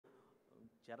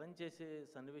చరణ్ చేసే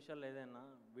సన్నివేశాలు ఏదైనా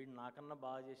వీడు నాకన్నా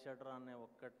బాగా చేశాడురా అనే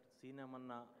ఒక్క సీన్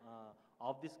ఏమన్నా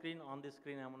of the screen on the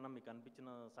screen ఏమన్నా మీకు అనిపించిన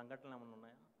సంఘటనలు ఏమన్నా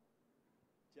ఉన్నాయా?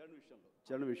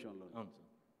 చరణ్ విషయంలో అవును సార్.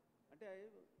 అంటే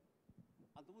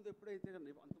అంతకుముందు అయితే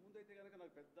కనుక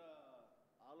నాకు పెద్ద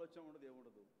ఆలోచన ఉండదు,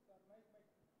 ఏముండదు.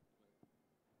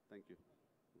 థ్యాంక్ యూ,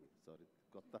 సారీ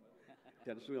కొత్త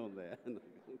టెన్షన్గా ఉందా?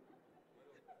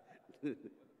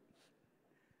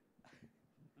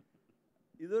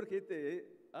 ఇదివరకైతే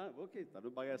ఓకే తను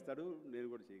బాగా వేస్తాడు, నేను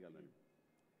కూడా చేయగలను.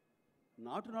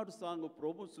 నాటు సాంగ్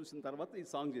ప్రోమో చూసిన తర్వాత ఈ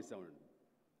సాంగ్ చేసామండి.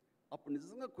 అప్పుడు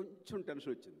నిజంగా కొంచెం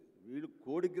టెన్షన్ వచ్చింది. వీళ్ళు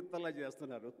కోడి గిత్తలా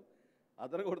చేస్తున్నారు,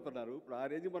 అదరగొడుతున్నారు. ఇప్పుడు ఆ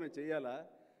రేంజ్ మనం చేయాలా,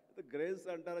 గ్రేస్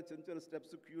అంటారా, చిన్న చిన్న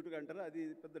స్టెప్స్ క్యూట్గా అంటారా, అది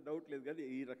పెద్ద డౌట్ లేదు. కానీ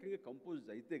ఈ రకంగా కంపోజ్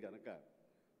అయితే కనుక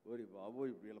ఓరి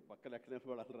బాబోయ్ వీళ్ళ పక్కన ఎక్కడ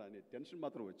నిలబడాలరా అనే టెన్షన్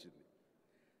మాత్రం వచ్చింది.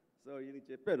 సో ఈయనకి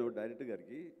చెప్పాను డైరెక్టర్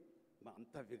గారికి,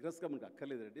 అంత విగ్రస్గా మనకు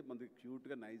అక్కర్లేదండి, మనకి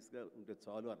క్యూట్గా నైస్గా ఉంటే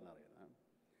చాలు అన్నారు ఆయన.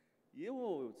 ఏమో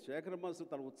శేఖర్ మాస్టర్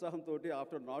తన ఉత్సాహంతో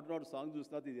ఆఫ్టర్ నాటు సాంగ్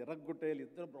చూస్తున్నది ఇది ఎర్రగొట్టేయాలి,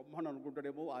 ఇద్దరు బ్రహ్మాండం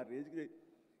అనుకుంటాడేమో, ఆ రేంజ్కి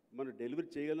మనం డెలివరీ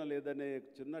చేయగలనా లేదనే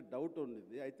చిన్న డౌట్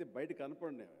ఉండింది. అయితే బయట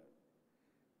కనపడినా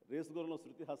రేసు గురంలో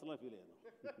శృతి హాసన్లా ఫీల్ అయ్యాను.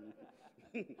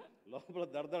 లోపల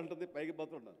దర్ద ఉంటుంది, పైకి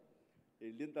పోతున్నాను.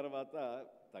 వెళ్ళిన తర్వాత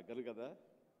తగ్గను కదా,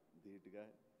 ధీటుగా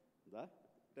దా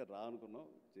అంటే రా అనుకున్నాం,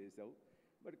 చేసావు.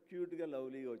 బట్ క్యూట్గా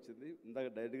లవ్లీగా వచ్చింది. ఇందాక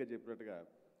డైరెక్ట్గా చెప్పినట్టుగా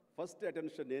ఫస్ట్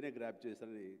అటెన్షన్ నేనే గ్రాప్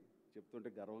చేశానని చెప్తుంటే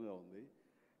గర్వంగా ఉంది.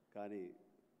 కానీ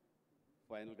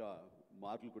ఫైనల్గా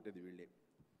మార్కులు కొట్టేది వీళ్ళే.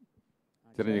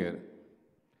 చిరంజీవి గారు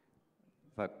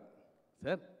సార్.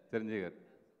 చిరంజీవి గారు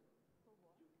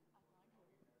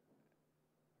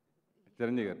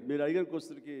మీరు అడిగిన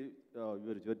క్వశ్చన్కి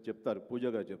మీరు చెప్తారు, పూజ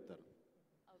గారు చెప్తారు.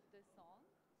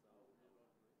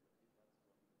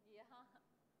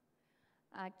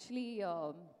 యాక్చువల్లీ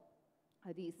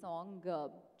అది సాంగ్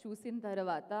చూసిన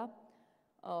తర్వాత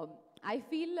I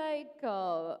feel like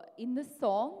in the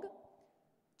song,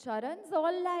 Charan's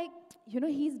all like,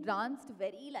 he's danced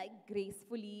very like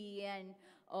gracefully and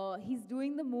he's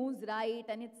doing the moves right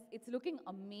and it's looking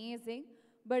amazing.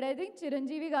 But I think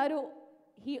Chiranjeevi garu,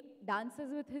 he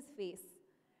dances with his face,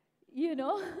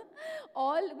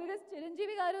 all because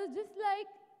Chiranjeevi garu is just like,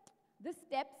 the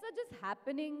steps are just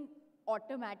happening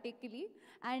automatically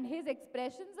and his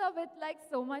expressions are with like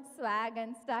so much swag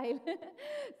and style.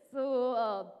 So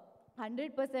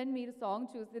 100% meer song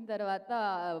chusin tarvata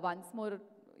once more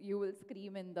you will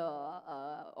scream in the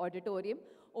auditorium,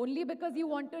 only because you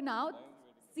want to now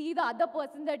see the other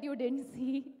person that you didn't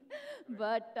see.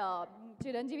 But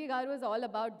Chiranjeevi garu is all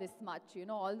about this much,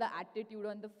 all the attitude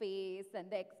on the face and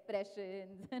the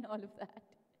expressions and all of that.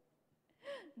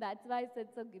 That's why I said,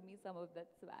 so give me some of that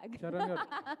swag.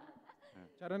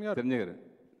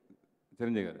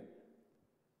 Chiranjeevi గారు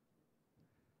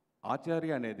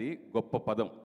ఆచార్య అనేది గొప్ప పదం.